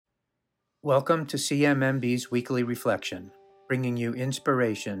Welcome to CMMB's Weekly Reflection, bringing you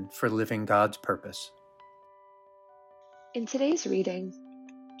inspiration for living God's purpose. In today's reading,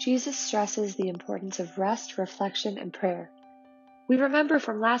 Jesus stresses the importance of rest, reflection, and prayer. We remember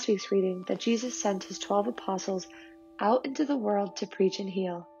from last week's reading that Jesus sent his 12 apostles out into the world to preach and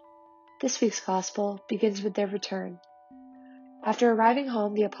heal. This week's gospel begins with their return. After arriving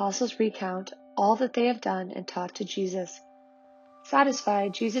home, the apostles recount all that they have done and taught to Jesus.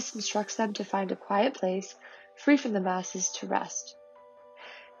 Satisfied, Jesus instructs them to find a quiet place, free from the masses, to rest.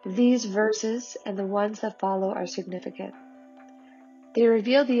 These verses and the ones that follow are significant. They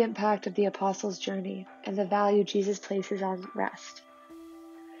reveal the impact of the apostles' journey and the value Jesus places on rest.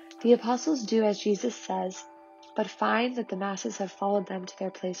 The apostles do as Jesus says, but find that the masses have followed them to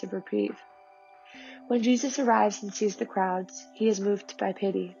their place of reprieve. When Jesus arrives and sees the crowds, he is moved by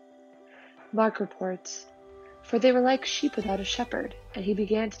pity. Mark reports, "For they were like sheep without a shepherd, and he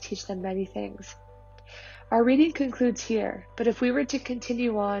began to teach them many things." Our reading concludes here, but if we were to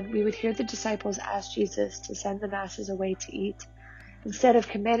continue on, we would hear the disciples ask Jesus to send the masses away to eat, instead of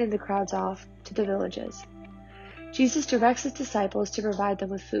commanding the crowds off to the villages. Jesus directs his disciples to provide them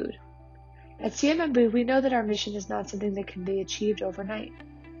with food. At CMMB, we know that our mission is not something that can be achieved overnight.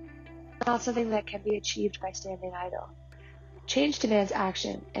 It's not something that can be achieved by standing idle. Change demands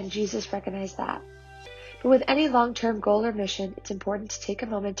action, and Jesus recognized that. But with any long-term goal or mission, it's important to take a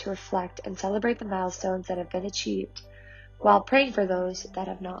moment to reflect and celebrate the milestones that have been achieved, while praying for those that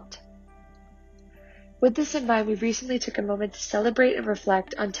have not. With this in mind, we recently took a moment to celebrate and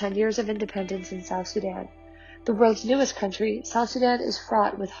reflect on 10 years of independence in South Sudan. The world's newest country, South Sudan is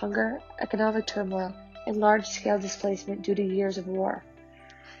fraught with hunger, economic turmoil, and large-scale displacement due to years of war.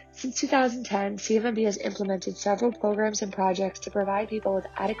 Since 2010, CMMB has implemented several programs and projects to provide people with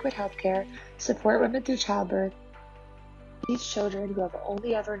adequate health care, support women through childbirth, and teach children who have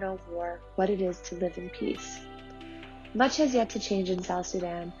only ever known war what it is to live in peace. Much has yet to change in South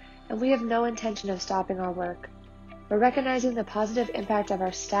Sudan, and we have no intention of stopping our work. But recognizing the positive impact of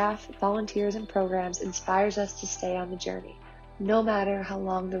our staff, volunteers, and programs inspires us to stay on the journey, no matter how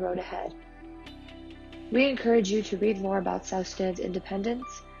long the road ahead. We encourage you to read more about South Sudan's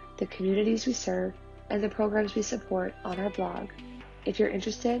independence, the communities we serve, and the programs we support on our blog. If you're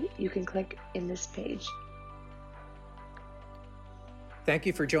interested, you can click in this page. Thank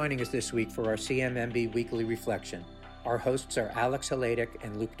you for joining us this week for our CMMB Weekly Reflection. Our hosts are Alex Haladic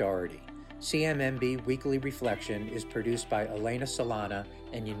and Luke Doherty. CMMB Weekly Reflection is produced by Elena Solana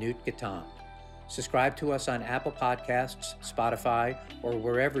and Yanut Gatam. Subscribe to us on Apple Podcasts, Spotify, or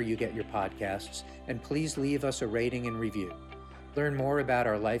wherever you get your podcasts, and please leave us a rating and review. Learn more about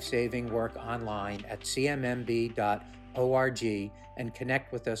our life-saving work online at cmmb.org and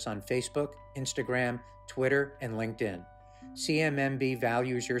connect with us on Facebook, Instagram, Twitter, and LinkedIn. CMMB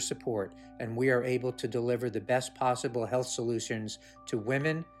values your support, and we are able to deliver the best possible health solutions to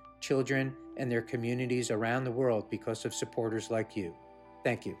women, children, and their communities around the world because of supporters like you.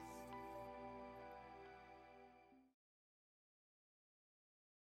 Thank you.